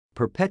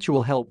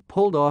Perpetual Help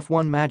pulled off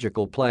one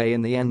magical play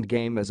in the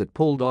endgame as it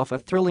pulled off a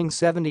thrilling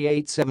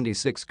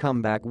 78-76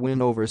 comeback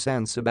win over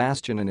San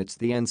Sebastian in its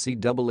the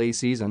NCAA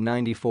Season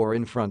 94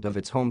 in front of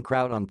its home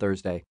crowd on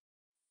Thursday.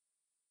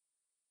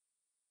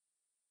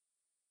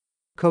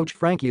 Coach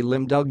Frankie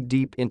Lim dug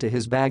deep into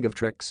his bag of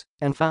tricks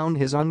and found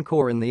his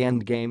encore in the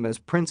endgame as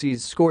Prince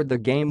Eze scored the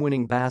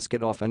game-winning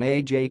basket off an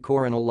AJ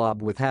Coronel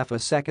lob with half a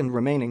second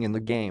remaining in the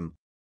game.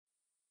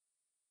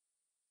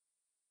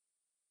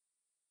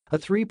 A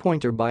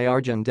three-pointer by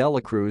Arjan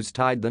dela Cruz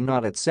tied the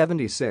knot at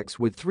 76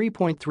 with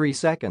 3.3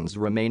 seconds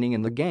remaining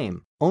in the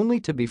game, only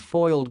to be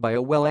foiled by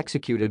a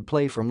well-executed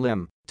play from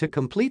Lim to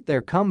complete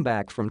their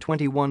comeback from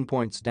 21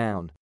 points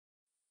down.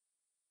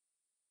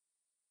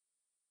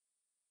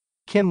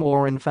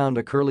 Aurin found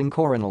a curling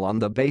Coronel on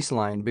the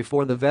baseline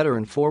before the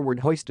veteran forward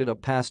hoisted a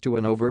pass to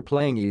an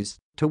overplaying Eze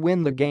to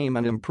win the game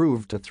and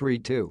improve to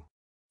 3-2.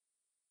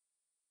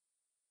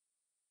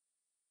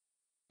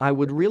 "I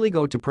would really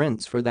go to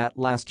Prince for that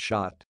last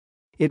shot.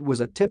 It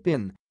was a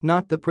tip-in,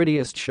 not the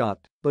prettiest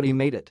shot, but he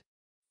made it.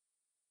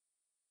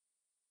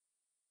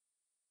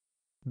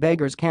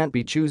 Beggars can't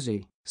be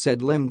choosy,"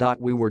 said Lim.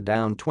 "We were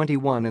down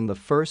 21 in the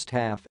first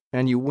half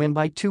and you win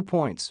by 2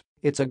 points,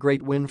 it's a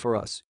great win for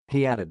us,"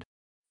 he added.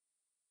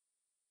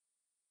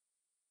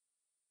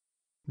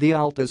 The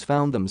Altas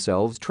found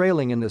themselves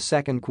trailing in the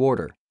second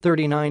quarter,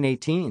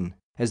 39-18,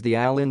 as the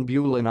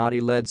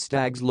Aurin-led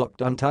Stags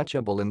looked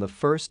untouchable in the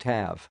first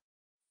half.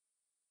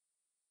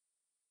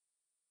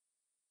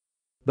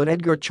 But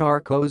Edgar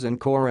Charcos and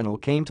Coronel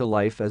came to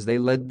life as they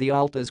led the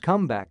Altas'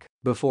 comeback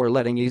before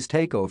letting Eze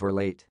take over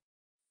late.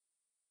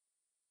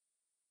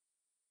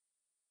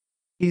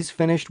 Eze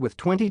finished with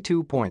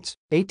 22 points,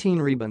 18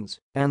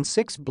 rebounds, and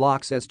 6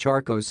 blocks as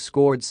Charcos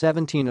scored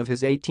 17 of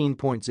his 18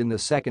 points in the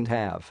second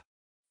half.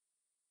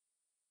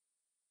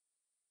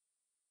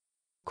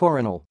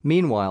 Coronel,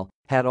 meanwhile,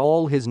 had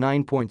all his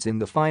 9 points in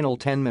the final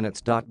 10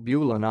 minutes.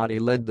 Bulanati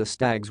led the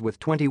Stags with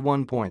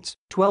 21 points,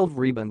 12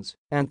 rebounds,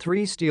 and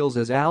 3 steals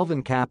as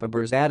Alvin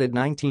Capabers added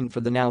 19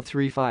 for the now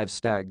 3-5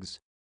 Stags.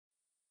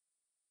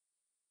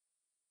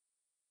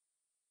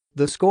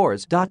 The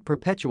scores: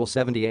 Perpetual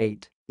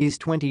 78, Eze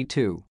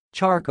 22,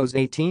 Charcos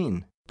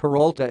 18,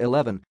 Peralta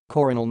 11,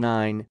 Coronel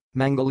 9,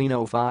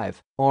 Mangolino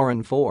 5,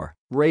 Aurin 4,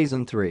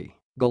 Raisin 3,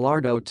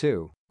 Gallardo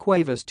 2,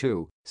 Cuevas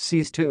 2,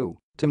 Cies 2,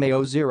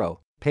 Tomeo 0,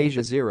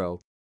 Peja 0.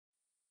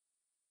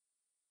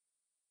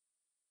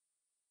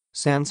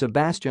 San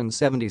Sebastian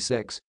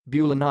 76,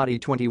 Bulanati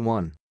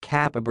 21,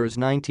 Capabers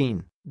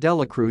 19,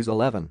 dela Cruz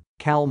 11,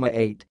 Calma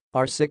 8,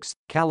 R6,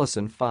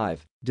 Callison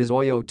 5,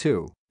 Desoyo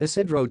 2,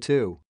 Isidro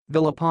 2,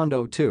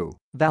 Villalpando 2,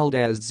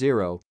 Valdez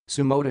 0,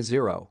 Sumota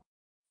 0.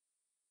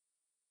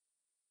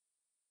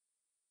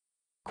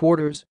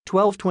 Quarters: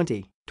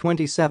 12-20,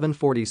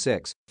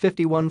 27-46,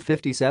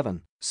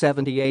 51-57,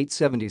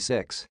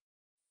 78-76.